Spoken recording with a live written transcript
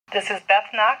This is Beth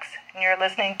Knox, and you're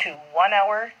listening to 1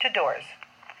 Hour to Doors.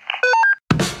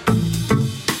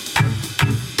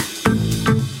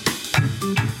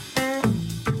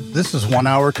 This is 1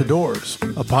 Hour to Doors,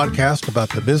 a podcast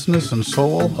about the business and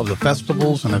soul of the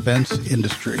festivals and events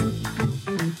industry.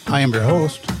 I am your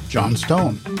host, John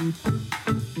Stone.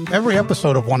 Every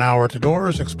episode of 1 Hour to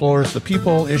Doors explores the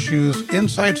people, issues,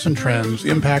 insights, and trends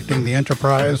impacting the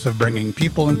enterprise of bringing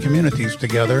people and communities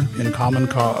together in common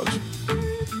cause.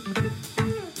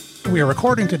 We are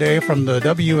recording today from the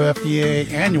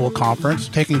WFEA annual conference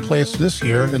taking place this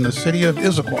year in the city of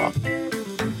Issaquah.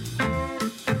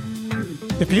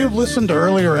 If you've listened to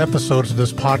earlier episodes of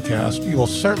this podcast, you will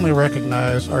certainly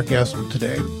recognize our guest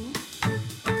today.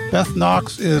 Beth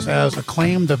Knox is as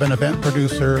acclaimed of an event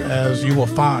producer as you will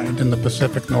find in the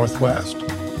Pacific Northwest.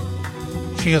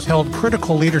 She has held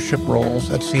critical leadership roles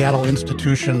at Seattle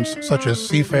institutions such as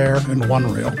SeaFair and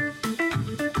One Reel.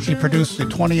 She produced the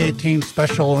 2018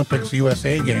 Special Olympics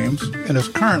USA Games and is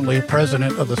currently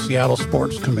president of the Seattle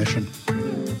Sports Commission.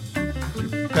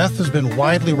 Beth has been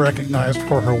widely recognized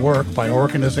for her work by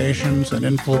organizations and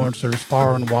influencers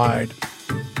far and wide.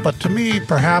 But to me,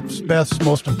 perhaps Beth's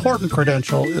most important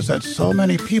credential is that so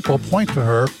many people point to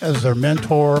her as their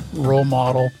mentor, role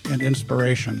model, and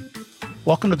inspiration.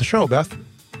 Welcome to the show, Beth.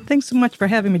 Thanks so much for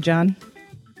having me, John.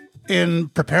 In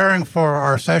preparing for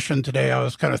our session today, I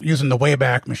was kind of using the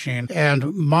Wayback Machine,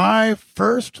 and my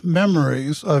first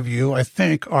memories of you, I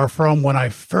think, are from when I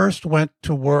first went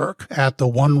to work at the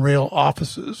One Reel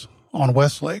offices on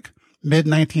Westlake,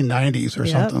 mid-1990s or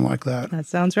something like that. That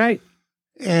sounds right.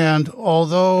 And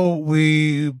although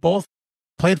we both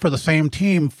played for the same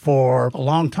team for a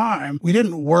long time, we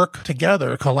didn't work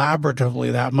together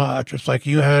collaboratively that much. It's like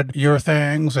you had your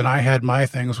things and I had my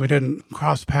things. We didn't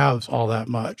cross paths all that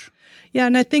much. Yeah,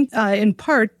 and I think in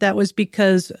part that was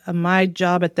because my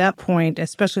job at that point,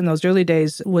 especially in those early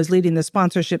days, was leading the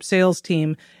sponsorship sales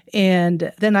team.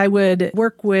 And then I would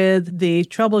work with the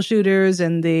troubleshooters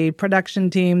and the production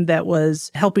team that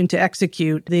was helping to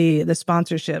execute the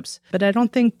sponsorships. But I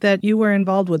don't think that you were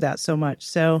involved with that so much.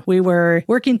 So we were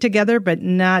working together, but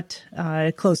not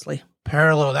closely.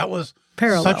 Parallel. That was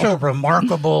such a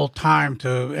remarkable time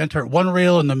to enter One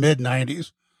Reel in the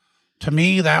mid-90s. To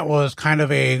me, that was kind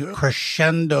of a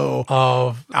crescendo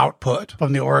of output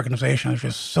from the organization. There's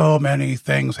just so many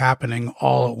things happening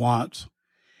all at once.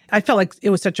 I felt like it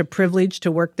was such a privilege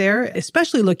to work there,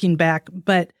 especially looking back.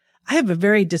 But I have a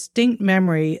very distinct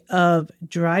memory of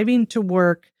driving to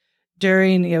work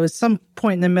during, it was some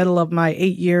point in the middle of my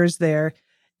 8 years there,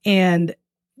 and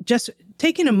just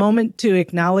taking a moment to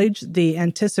acknowledge the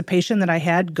anticipation that I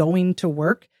had going to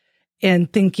work.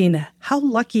 And thinking, how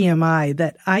lucky am I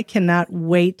that I cannot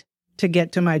wait to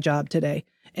get to my job today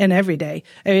and every day.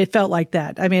 It felt like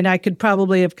that. I mean, I could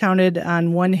probably have counted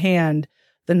on one hand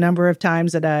the number of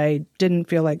times that I didn't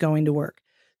feel like going to work.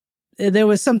 There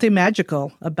was something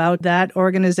magical about that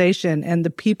organization and the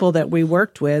people that we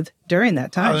worked with during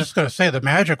that time. I was just going to say the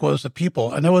magic was the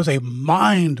people. And there was a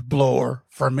mind blower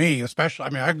for me, especially. I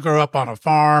mean, I grew up on a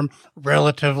farm,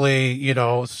 relatively,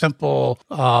 simple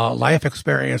life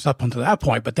experience up until that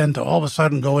point. But then to all of a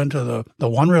sudden go into the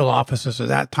One Reel offices at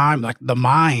that time, like the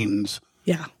minds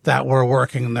that were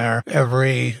working there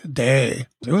every day.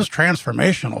 It was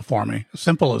transformational for me.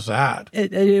 Simple as that.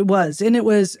 It was. And it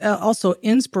was also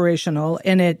inspirational.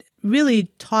 And it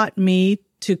really taught me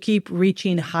to keep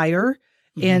reaching higher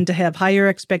and to have higher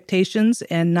expectations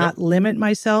and not limit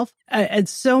myself. I had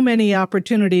so many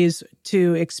opportunities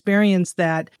to experience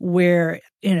that where,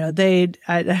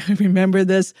 I remember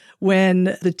this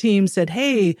when the team said,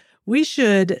 hey,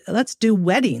 let's do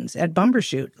weddings at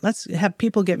Bumbershoot. Let's have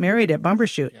people get married at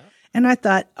Bumbershoot. Yeah. And I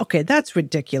thought, okay, that's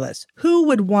ridiculous. Who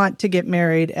would want to get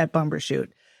married at Bumbershoot?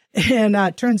 And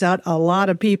it turns out a lot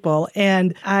of people.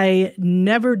 And I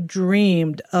never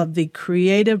dreamed of the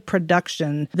creative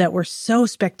production that were so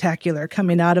spectacular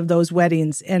coming out of those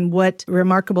weddings and what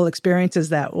remarkable experiences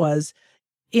that was.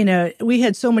 We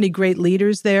had so many great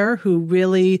leaders there who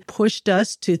really pushed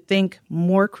us to think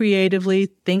more creatively,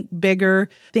 think bigger,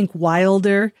 think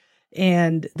wilder.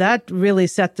 And that really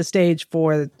set the stage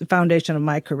for the foundation of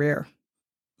my career.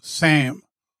 Same.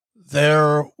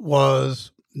 There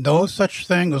was no such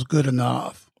thing as good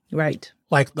enough. Right.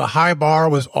 Like the high bar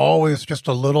was always just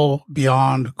a little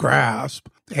beyond grasp.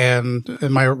 And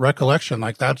in my recollection,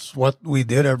 like that's what we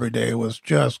did every day was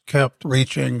just kept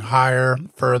reaching higher,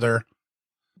 further.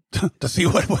 To see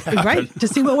what would happen. Right, to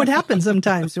see what would happen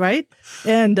sometimes, right?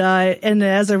 And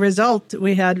as a result,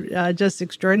 we had just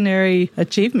extraordinary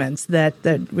achievements that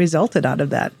resulted out of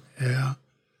that. Yeah.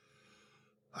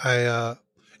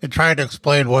 and trying to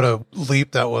explain what a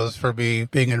leap that was for me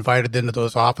being invited into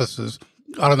those offices.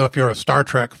 I don't know if you're a Star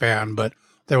Trek fan, but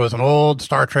there was an old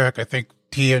Star Trek, I think,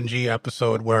 TNG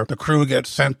episode where the crew gets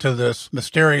sent to this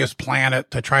mysterious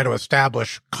planet to try to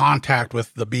establish contact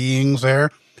with the beings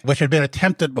there, which had been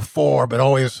attempted before, but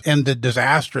always ended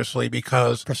disastrously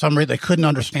because for some reason they couldn't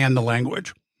understand the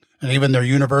language. And even their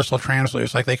universal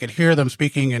translators, like they could hear them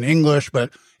speaking in English,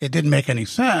 but it didn't make any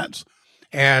sense.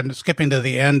 And skipping to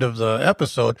the end of the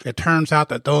episode, it turns out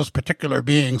that those particular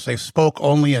beings, they spoke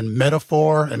only in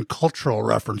metaphor and cultural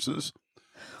references.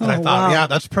 And I thought, wow. yeah,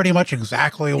 that's pretty much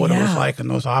exactly what it was like in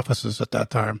those offices at that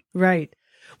time. Right.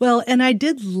 Well, and I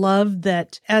did love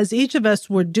that as each of us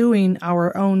were doing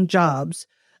our own jobs,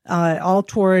 all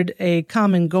toward a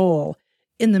common goal,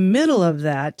 in the middle of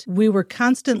that, we were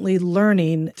constantly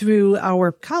learning through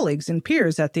our colleagues and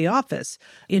peers at the office.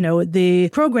 You know, the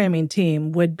programming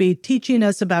team would be teaching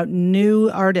us about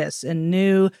new artists and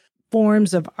new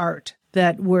forms of art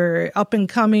that were up and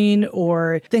coming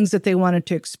or things that they wanted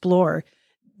to explore.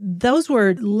 Those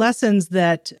were lessons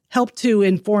that helped to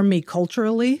inform me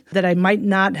culturally that I might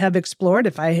not have explored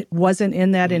if I wasn't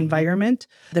in that environment.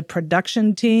 The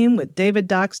production team with David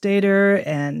Dockstader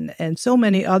and so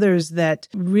many others that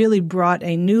really brought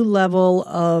a new level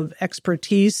of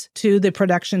expertise to the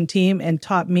production team and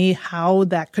taught me how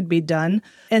that could be done.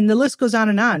 And the list goes on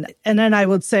and on. And then I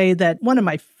would say that one of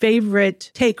my favorite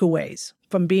takeaways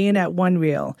from being at One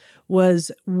Reel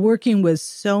was working with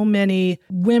so many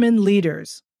women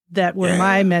leaders that were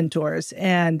my mentors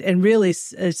and really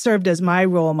served as my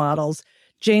role models.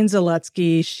 Jane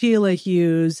Zaletsky, Sheila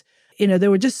Hughes, you know,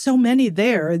 there were just so many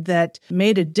there that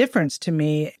made a difference to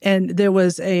me. And there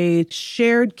was a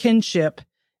shared kinship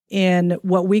in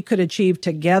what we could achieve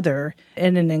together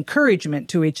and an encouragement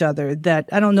to each other that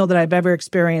I don't know that I've ever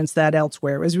experienced that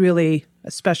elsewhere. It was really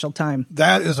a special time.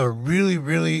 That is a really,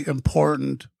 really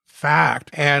important fact.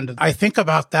 And I think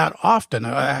about that often.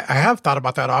 I have thought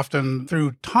about that often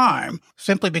through time,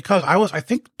 simply because I was, I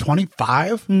think,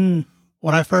 25 when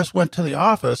I first went to the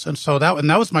office. And so that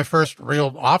was my first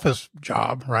real office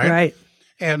job, right? Right.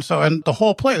 And so, and the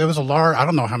whole place, there was a large, I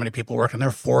don't know how many people working there,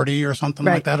 40 or something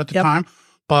like that at the time,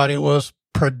 but it was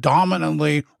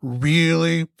predominantly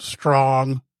really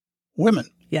strong women.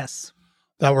 Yes.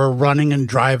 That were running and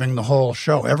driving the whole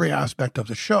show, every aspect of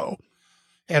the show.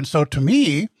 And so to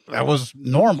me, that was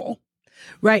normal.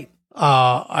 Right.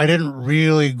 I didn't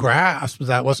really grasp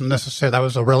that wasn't necessary. That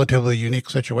was a relatively unique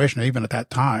situation, even at that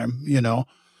time, you know,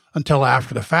 until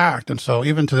after the fact. And so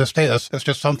even to this day, that's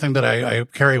just something that I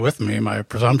carry with me. My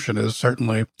presumption is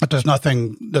certainly that there's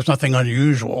nothing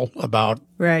unusual about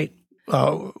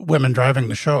women driving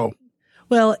the show.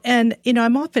 Well, and, you know,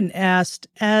 I'm often asked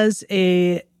as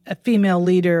a female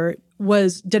leader,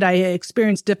 did I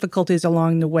experience difficulties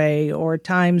along the way or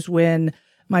times when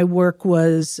my work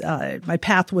was, my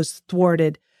path was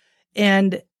thwarted?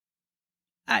 And,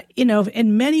 you know,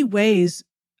 in many ways,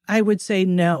 I would say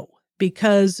no,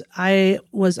 because I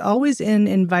was always in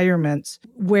environments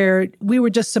where we were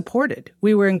just supported.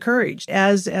 We were encouraged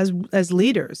as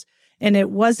leaders. And it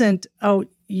wasn't, oh,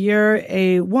 you're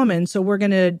a woman, so we're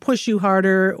going to push you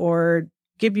harder or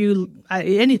give you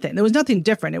anything. There was nothing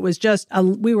different. It was just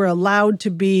we were allowed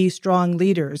to be strong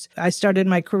leaders. I started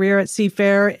my career at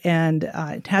SeaFair and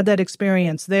had that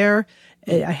experience there.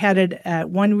 I had it at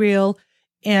One Reel.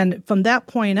 And from that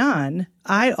point on,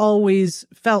 I always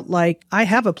felt like I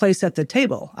have a place at the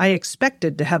table. I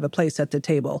expected to have a place at the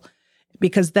table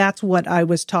because that's what I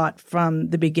was taught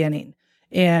from the beginning.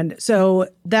 And so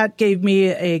that gave me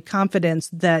a confidence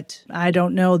that I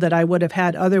don't know that I would have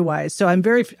had otherwise. So I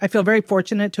feel very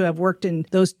fortunate to have worked in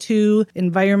those two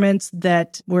environments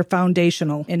that were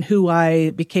foundational in who I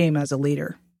became as a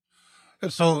leader.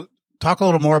 So talk a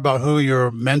little more about who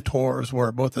your mentors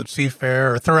were, both at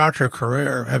SeaFair or throughout your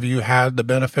career. Have you had the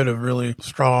benefit of really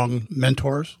strong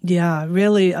mentors? Yeah,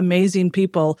 really amazing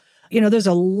people. You know, there's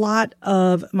a lot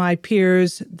of my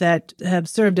peers that have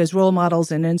served as role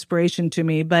models and inspiration to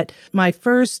me, but my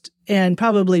first and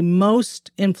probably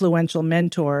most influential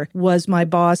mentor was my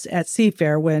boss at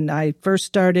SeaFair when I first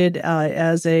started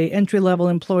as a entry-level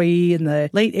employee in the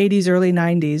late 80s, early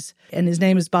 90s, and his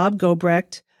name is Bob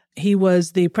Gobrecht. He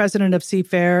was the president of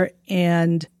SeaFair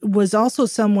and was also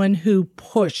someone who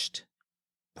pushed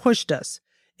us.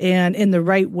 And in the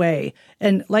right way.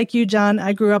 And like you, John,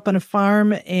 I grew up on a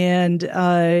farm and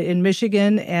in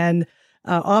Michigan, and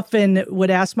often would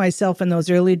ask myself in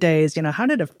those early days, you know, how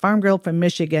did a farm girl from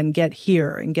Michigan get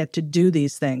here and get to do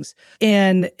these things?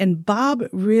 And Bob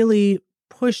really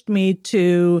pushed me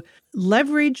to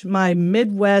leverage my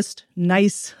Midwest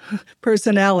nice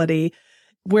personality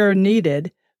where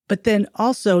needed, but then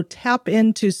also tap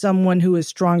into someone who is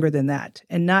stronger than that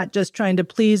and not just trying to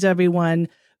please everyone,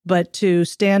 but to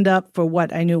stand up for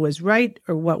what I knew was right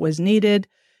or what was needed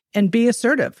and be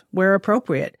assertive where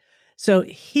appropriate. So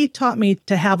he taught me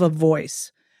to have a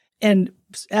voice and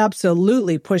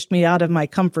absolutely pushed me out of my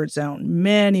comfort zone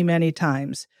many, many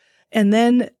times. And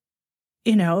then,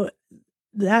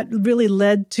 that really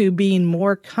led to being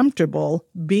more comfortable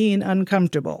being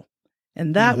uncomfortable.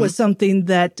 And that was something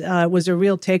that was a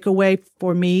real takeaway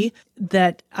for me,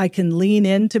 that I can lean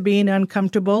into being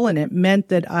uncomfortable. And it meant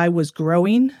that I was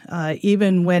growing,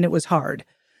 even when it was hard.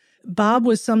 Bob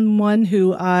was someone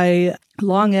who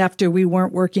long after we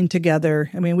weren't working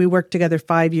together, we worked together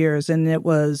 5 years, and it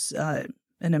was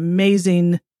an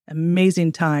amazing,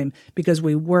 amazing time because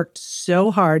we worked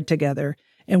so hard together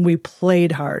and we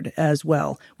played hard as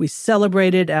well. We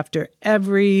celebrated after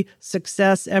every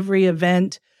success, every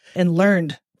event, and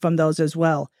learned from those as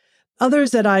well.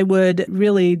 Others that I would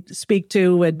really speak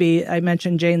to would be, I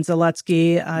mentioned Jane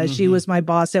Zaletzky. She was my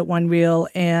boss at One Reel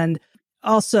and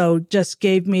also just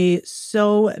gave me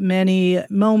so many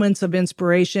moments of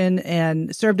inspiration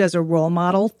and served as a role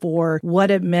model for what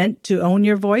it meant to own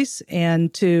your voice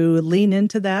and to lean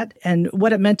into that and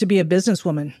what it meant to be a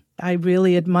businesswoman. I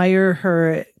really admire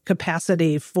her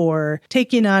capacity for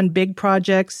taking on big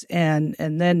projects and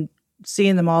then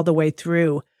seeing them all the way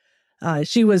through.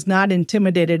 She was not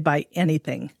intimidated by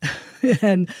anything.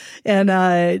 and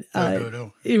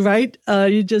No. Right?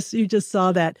 You just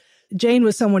saw that. Jane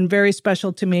was someone very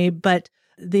special to me, but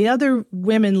the other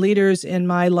women leaders in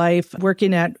my life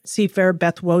working at SeaFair,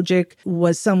 Beth Wojcik,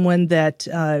 was someone that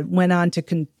went on to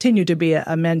continue to be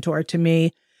a mentor to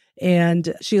me.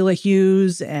 And Sheila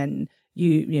Hughes and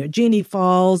Jeannie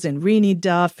Falls and Renee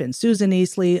Duff and Susan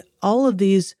Easley, all of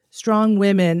these strong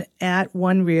women at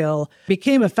One Reel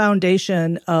became a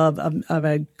foundation of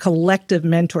a collective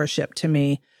mentorship to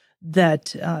me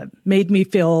that made me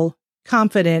feel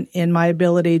confident in my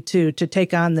ability to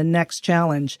take on the next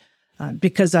challenge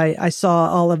because I saw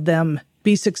all of them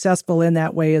be successful in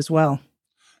that way as well.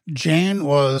 Jane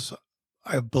was,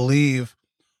 I believe,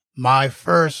 my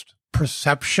first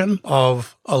perception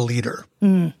of a leader.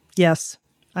 Yes,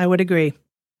 I would agree.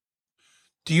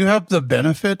 Do you have the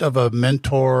benefit of a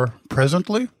mentor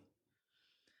presently?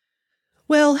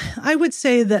 Well, I would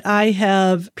say that I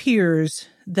have peers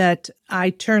that I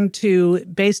turn to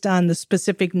based on the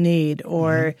specific need,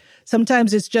 or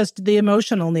sometimes it's just the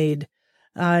emotional need.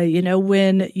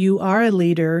 When you are a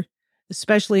leader,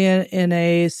 especially in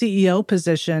a CEO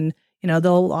position,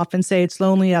 they'll often say it's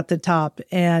lonely at the top,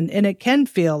 and it can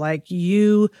feel like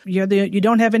you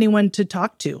don't have anyone to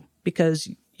talk to because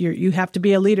you have to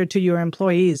be a leader to your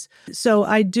employees. So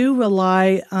I do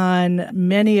rely on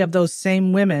many of those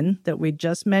same women that we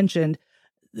just mentioned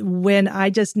when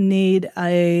I just need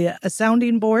a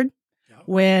sounding board,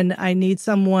 when I need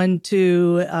someone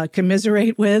to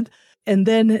commiserate with, and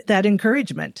then that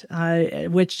encouragement,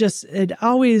 which it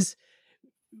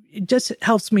just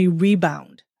helps me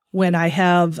rebound when I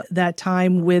have that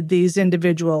time with these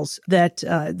individuals that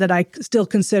I still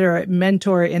consider a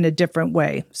mentor in a different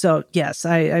way. So yes,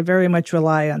 I very much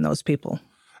rely on those people.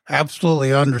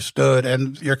 Absolutely understood.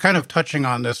 And you're kind of touching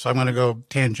on this, so I'm going to go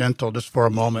tangential just for a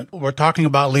moment. We're talking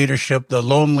about leadership, the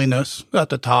loneliness at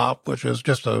the top, which is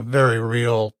just a very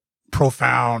real,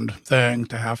 profound thing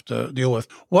to have to deal with.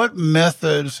 What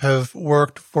methods have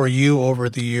worked for you over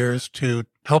the years to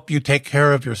help you take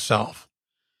care of yourself?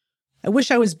 I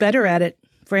wish I was better at it,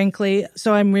 frankly.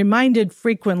 So I'm reminded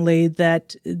frequently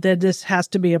that this has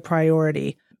to be a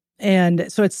priority.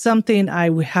 And so it's something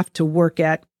I have to work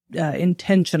at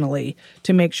intentionally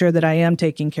to make sure that I am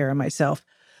taking care of myself.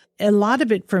 A lot of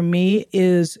it for me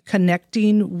is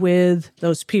connecting with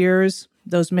those peers,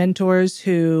 those mentors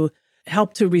who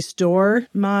help to restore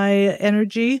my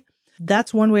energy.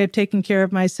 That's one way of taking care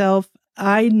of myself.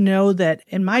 I know that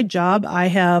in my job, I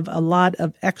have a lot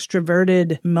of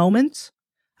extroverted moments.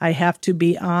 I have to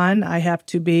be on. I have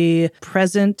to be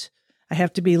present. I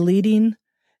have to be leading.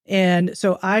 And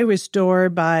so I restore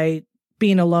by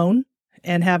being alone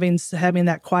and having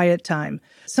that quiet time.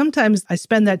 Sometimes I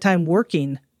spend that time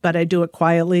working, but I do it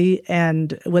quietly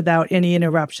and without any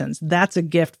interruptions. That's a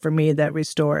gift for me that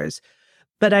restores.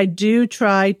 But I do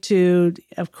try to,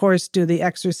 of course, do the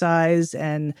exercise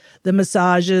and the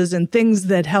massages and things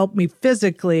that help me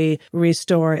physically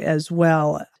restore as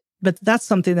well. But that's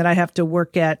something that I have to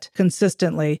work at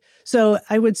consistently. So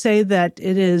I would say that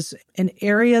it is an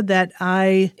area that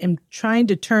I am trying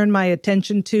to turn my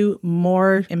attention to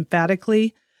more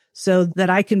emphatically so that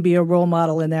I can be a role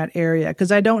model in that area,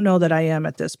 because I don't know that I am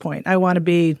at this point. I want to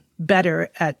be better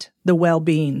at the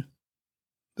well-being.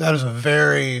 That is a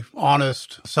very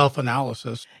honest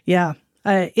self-analysis. Yeah.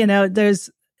 I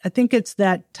think it's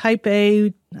that type A,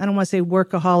 I don't want to say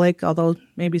workaholic, although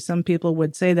maybe some people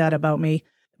would say that about me.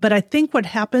 But I think what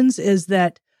happens is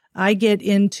that I get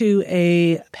into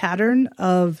a pattern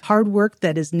of hard work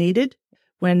that is needed.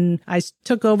 When I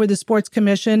took over the sports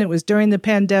commission, it was during the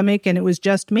pandemic and it was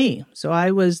just me. So I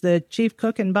was the chief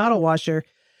cook and bottle washer.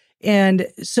 And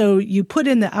so you put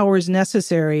in the hours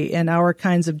necessary in our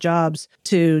kinds of jobs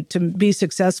to be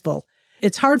successful.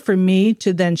 It's hard for me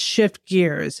to then shift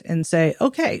gears and say,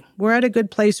 okay, we're at a good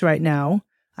place right now.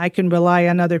 I can rely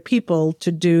on other people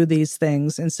to do these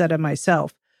things instead of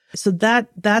myself. So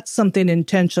that's something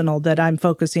intentional that I'm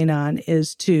focusing on,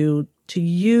 is to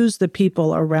use the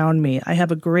people around me. I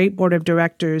have a great board of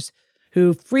directors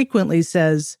who frequently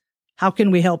says, how can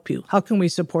we help you? How can we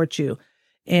support you?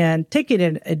 And taking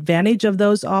advantage of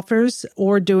those offers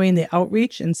or doing the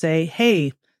outreach and say,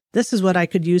 hey, this is what I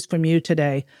could use from you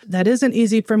today. That isn't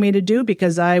easy for me to do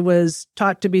because I was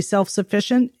taught to be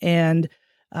self-sufficient. And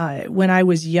when I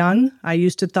was young, I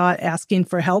used to thought asking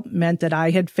for help meant that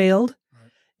I had failed.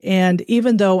 And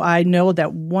even though I know that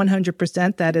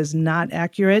 100% that is not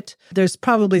accurate, there's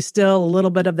probably still a little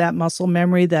bit of that muscle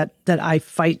memory that I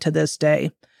fight to this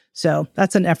day. So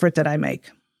that's an effort that I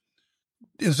make.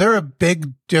 Is there a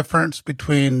big difference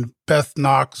between Beth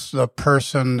Knox, the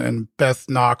person, and Beth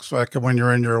Knox, like when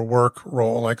you're in your work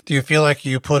role? Like, do you feel like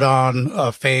you put on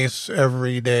a face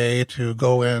every day to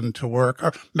go into work?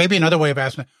 Or maybe another way of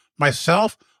asking it,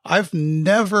 myself, I've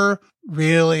never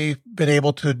really been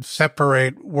able to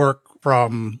separate work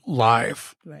from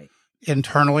life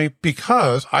internally,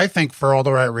 because I think for all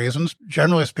the right reasons,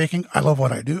 generally speaking, I love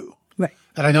what I do. Right.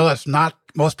 And I know that's not,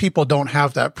 most people don't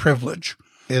have that privilege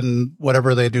in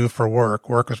whatever they do for work.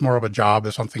 Work is more of a job,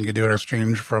 is something you do in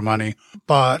exchange for money.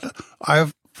 But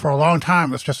for a long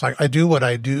time, it's just like, I do what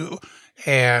I do.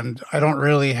 And I don't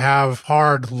really have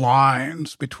hard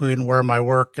lines between where my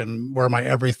work and where my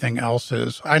everything else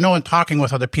is. I know in talking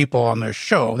with other people on this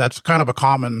show, that's kind of a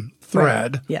common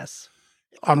thread. Right. Yes.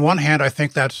 On one hand, I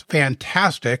think that's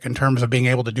fantastic in terms of being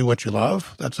able to do what you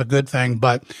love. That's a good thing,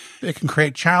 but it can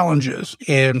create challenges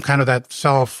in kind of that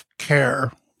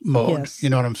self-care mode. Yes. You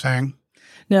know what I'm saying?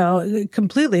 No, I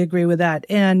completely agree with that.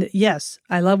 And yes,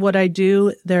 I love what I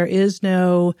do. There is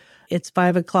no, it's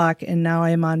 5:00 and now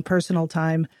I am on personal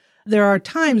time. There are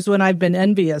times when I've been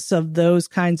envious of those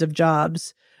kinds of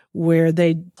jobs where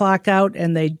they clock out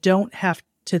and they don't have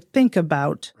to think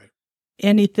about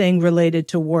anything related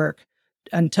to work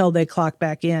until they clock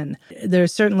back in.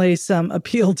 There's certainly some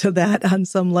appeal to that on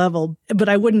some level, but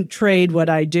I wouldn't trade what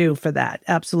I do for that.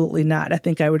 Absolutely not. I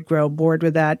think I would grow bored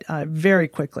with that very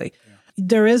quickly. Yeah.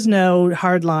 There is no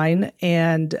hard line.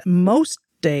 And most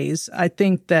days, I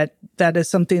think that is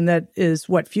something that is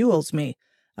what fuels me.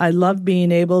 I love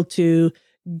being able to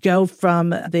go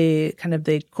from the kind of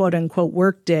the quote unquote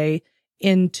work day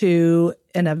into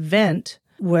an event,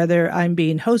 whether I'm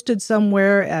being hosted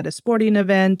somewhere at a sporting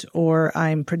event or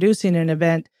I'm producing an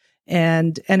event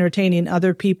and entertaining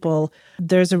other people.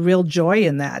 There's a real joy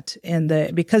in that,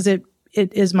 because it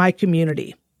is my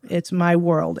community. It's my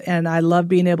world. And I love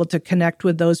being able to connect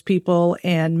with those people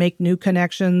and make new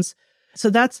connections. So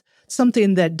that's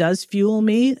something that does fuel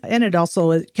me. And it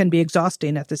also can be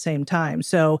exhausting at the same time.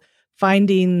 So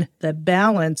finding the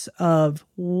balance of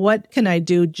what can I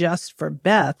do just for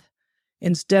Beth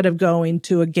instead of going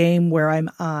to a game where I'm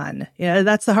on. Yeah,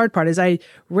 that's the hard part, is I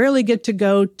rarely get to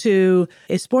go to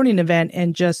a sporting event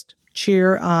and just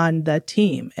cheer on the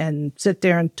team and sit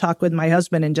there and talk with my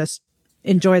husband and just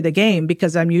enjoy the game,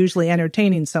 because I'm usually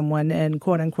entertaining someone and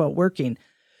quote unquote working.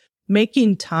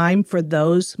 Making time for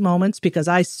those moments, because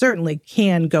I certainly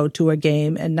can go to a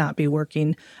game and not be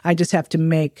working. I just have to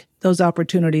make those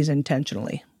opportunities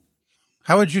intentionally.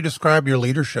 How would you describe your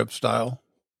leadership style?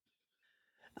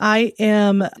 I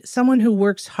am someone who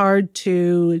works hard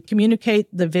to communicate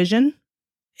the vision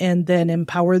and then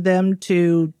empower them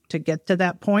to get to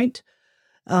that point.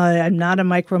 I'm not a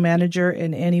micromanager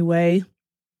in any way.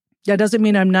 That doesn't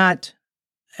mean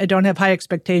I don't have high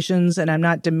expectations and I'm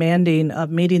not demanding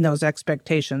of meeting those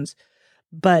expectations.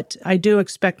 But I do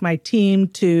expect my team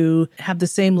to have the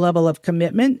same level of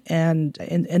commitment and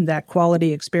in that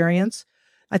quality experience.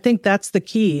 I think that's the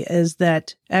key, is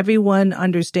that everyone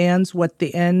understands what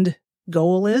the end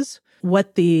goal is,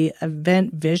 what the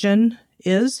event vision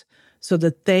is, so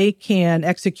that they can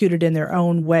execute it in their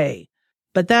own way.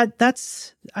 But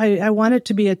I want it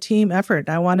to be a team effort.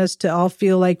 I want us to all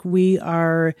feel like we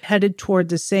are headed toward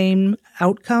the same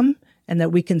outcome and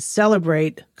that we can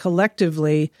celebrate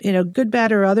collectively, good,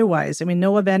 bad, or otherwise. I mean,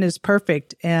 no event is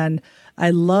perfect. And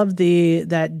I love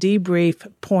that debrief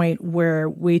point where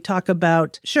we talk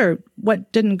about, sure,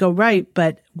 what didn't go right,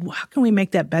 but how can we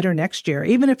make that better next year?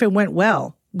 Even if it went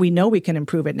well, we know we can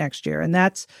improve it next year. And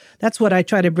that's what I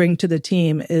try to bring to the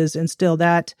team, is instill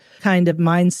that kind of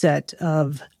mindset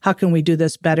of how can we do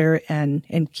this better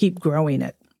and keep growing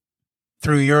it.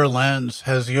 Through your lens,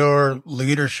 has your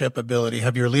leadership ability,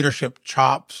 have your leadership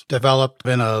chops developed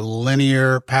in a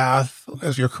linear path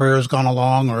as your career has gone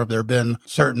along, or have there been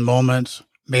certain moments,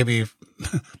 maybe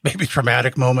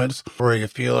traumatic moments, where you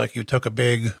feel like you took a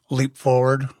big leap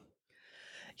forward?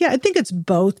 Yeah, I think it's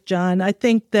both, John. I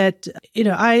think that,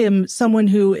 I am someone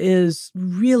who is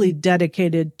really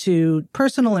dedicated to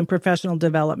personal and professional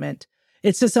development.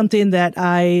 It's just something that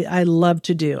I love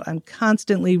to do. I'm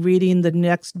constantly reading the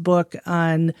next book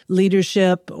on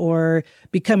leadership or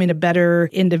becoming a better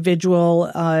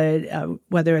individual,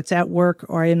 whether it's at work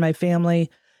or in my family.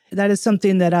 That is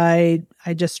something that I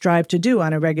just strive to do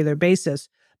on a regular basis.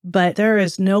 But there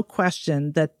is no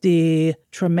question that the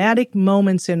traumatic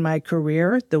moments in my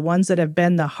career, the ones that have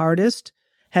been the hardest,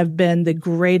 have been the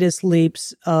greatest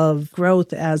leaps of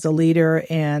growth as a leader.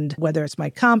 And whether it's my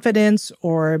confidence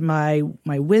or my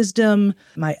wisdom,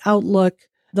 my outlook,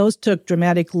 those took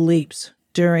dramatic leaps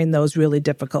during those really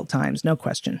difficult times, no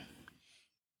question.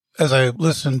 As I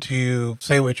listened to you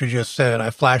say what you just said, I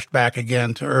flashed back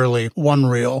again to early One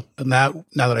Reel. And that,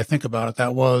 now that I think about it,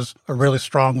 that was a really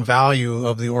strong value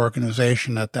of the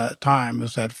organization at that time,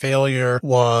 is that failure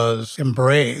was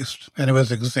embraced and it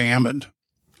was examined.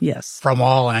 Yes. From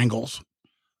all angles,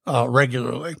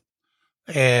 regularly.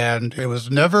 And it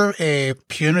was never a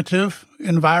punitive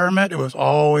environment. It was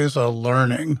always a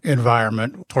learning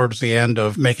environment towards the end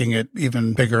of making it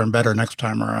even bigger and better next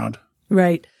time around.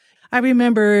 Right. I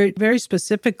remember very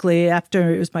specifically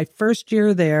after it was my first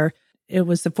year there, it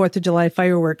was the 4th of July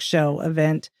fireworks show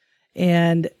event.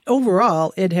 And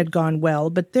overall, it had gone well,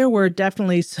 but there were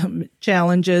definitely some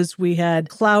challenges. We had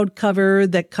cloud cover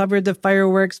that covered the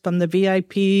fireworks from the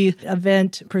VIP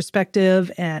event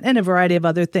perspective and a variety of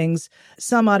other things,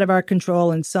 some out of our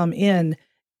control and some in.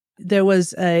 There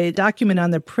was a document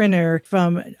on the printer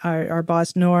from our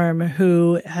boss, Norm,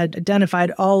 who had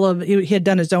identified he had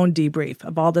done his own debrief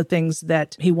of all the things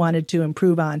that he wanted to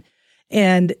improve on.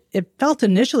 And it felt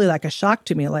initially like a shock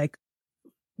to me, like,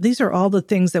 these are all the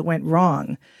things that went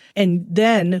wrong. And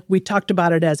then we talked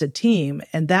about it as a team.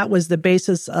 And that was the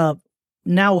basis of,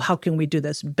 now how can we do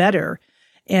this better?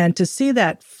 And to see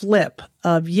that flip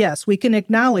of, yes, we can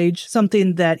acknowledge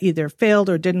something that either failed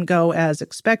or didn't go as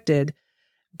expected,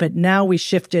 but now we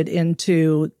shifted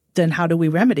into, then how do we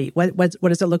remedy? What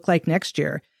does it look like next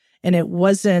year? And it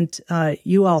wasn't,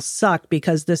 you all suck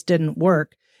because this didn't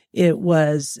work. It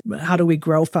was, how do we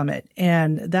grow from it?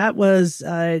 And that was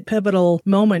a pivotal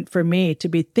moment for me to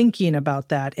be thinking about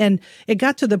that. And it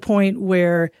got to the point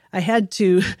where I had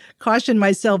to caution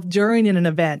myself during an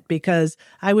event, because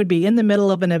I would be in the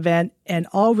middle of an event and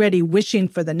already wishing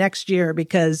for the next year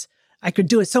because I could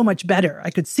do it so much better. I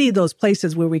could see those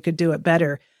places where we could do it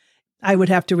better. I would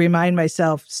have to remind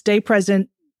myself, stay present.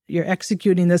 You're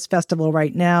executing this festival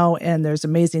right now, and there's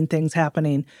amazing things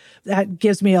happening. That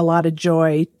gives me a lot of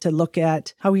joy to look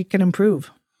at how we can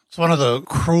improve. It's one of the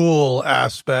cruel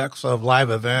aspects of live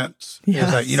events, yes,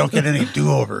 is that you don't get any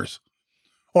do-overs.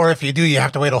 Or if you do, you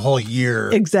have to wait a whole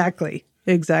year. Exactly.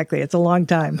 It's a long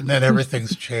time. And then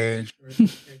everything's changed.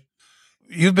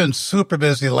 You've been super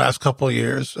busy the last couple of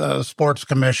years, sports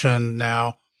commission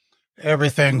now.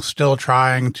 Everything's still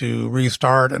trying to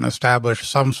restart and establish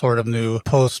some sort of new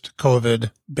post-COVID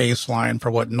baseline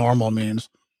for what normal means.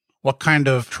 What kind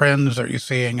of trends are you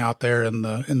seeing out there in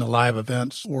the live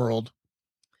events world?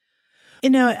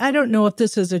 I don't know if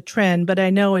this is a trend, but I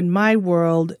know in my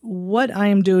world, what I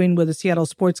am doing with the Seattle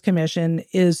Sports Commission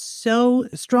is so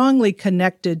strongly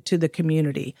connected to the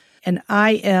community. And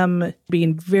I am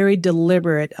being very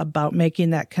deliberate about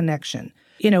making that connection.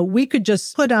 We could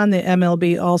just put on the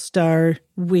MLB All-Star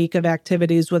Week of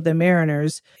activities with the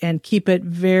Mariners and keep it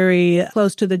very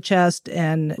close to the chest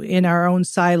and in our own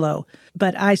silo.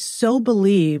 But I so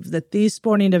believe that these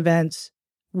sporting events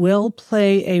will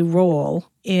play a role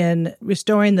in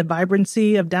restoring the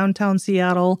vibrancy of downtown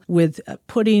Seattle, with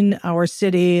putting our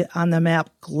city on the map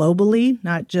globally,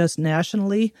 not just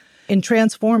nationally, in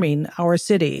transforming our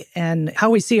city and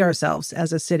how we see ourselves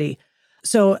as a city.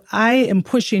 So I am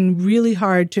pushing really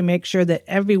hard to make sure that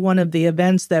every one of the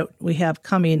events that we have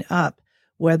coming up,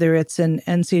 whether it's an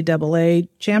NCAA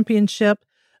championship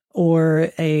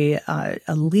or a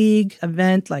league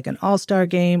event like an all-star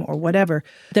game or whatever,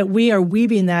 that we are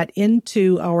weaving that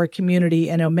into our community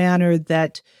in a manner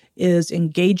that is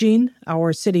engaging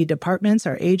our city departments,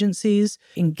 our agencies,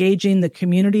 engaging the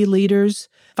community leaders,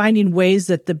 finding ways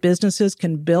that the businesses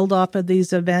can build off of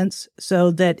these events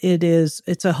so that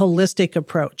it's a holistic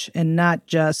approach and not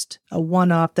just a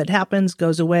one-off that happens,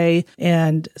 goes away,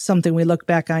 and something we look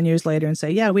back on years later and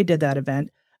say, yeah, we did that event.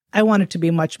 I want it to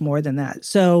be much more than that.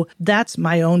 So that's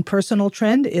my own personal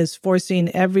trend, is forcing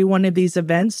every one of these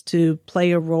events to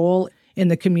play a role in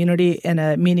the community in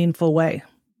a meaningful way.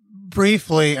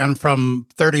 Briefly, and from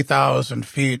 30,000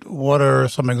 feet, what are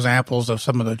some examples of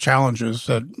some of the challenges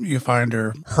that you find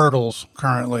are hurdles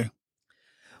currently?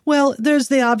 Well, there's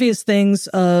the obvious things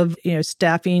of,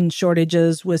 staffing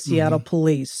shortages with Seattle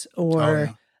police,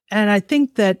 and I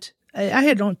think that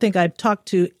I don't think I've talked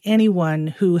to anyone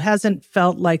who hasn't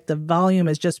felt like the volume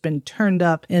has just been turned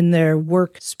up in their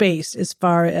work space as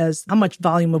far as how much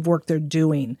volume of work they're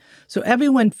doing. So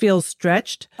everyone feels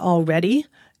stretched already.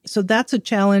 So that's a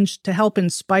challenge to help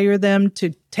inspire them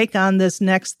to take on this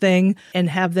next thing and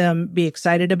have them be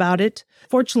excited about it.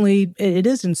 Fortunately, it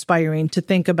is inspiring to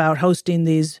think about hosting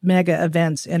these mega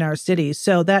events in our city.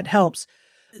 So that helps.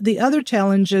 The other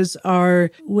challenges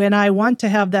are when I want to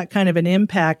have that kind of an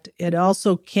impact, it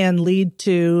also can lead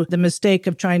to the mistake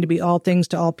of trying to be all things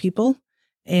to all people.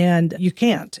 And you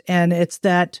can't. And it's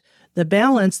that the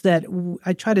balance that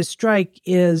I try to strike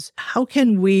is, how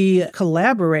can we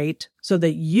collaborate so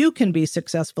that you can be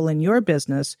successful in your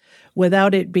business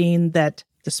without it being that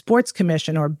the sports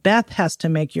commission or Beth has to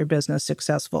make your business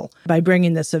successful by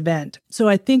bringing this event. So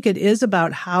I think it is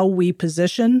about how we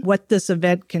position what this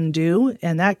event can do,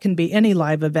 and that can be any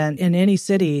live event in any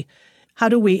city. How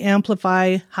do we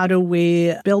amplify? How do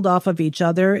we build off of each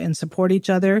other and support each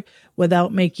other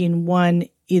without making one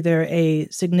either a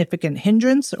significant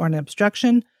hindrance or an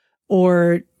obstruction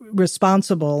or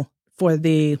responsible for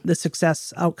the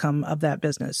success outcome of that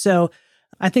business? So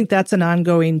I think that's an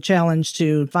ongoing challenge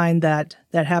to find that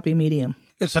happy medium.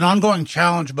 It's an ongoing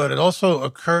challenge, but it also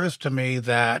occurs to me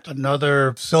that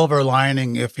another silver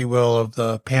lining, if you will, of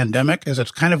the pandemic is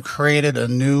it's kind of created a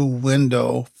new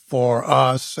window for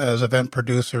us as event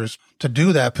producers to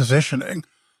do that positioning,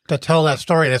 to tell that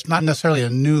story. And it's not necessarily a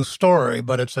new story,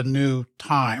 but it's a new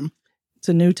time. It's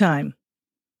a new time.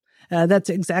 That's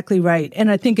exactly right. And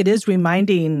I think it is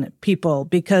reminding people,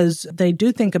 because they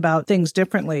do think about things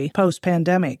differently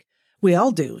post-pandemic. We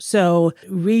all do. So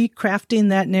recrafting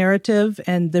that narrative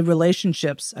and the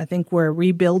relationships, I think we're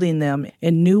rebuilding them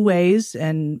in new ways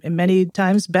and in many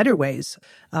times better ways.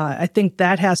 I think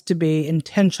that has to be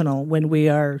intentional when we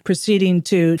are proceeding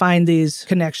to find these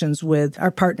connections with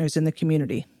our partners in the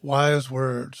community. Wise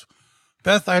words.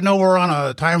 Beth, I know we're on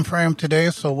a time frame today,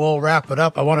 so we'll wrap it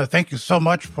up. I want to thank you so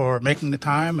much for making the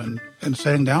time and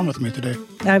sitting down with me today.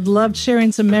 I've loved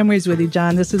sharing some memories with you,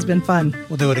 John. This has been fun.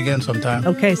 We'll do it again sometime.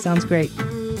 Okay, sounds great.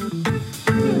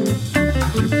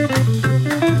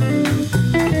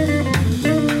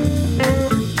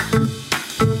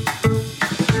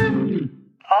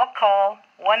 I'll call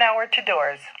 1 hour to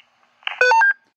doors.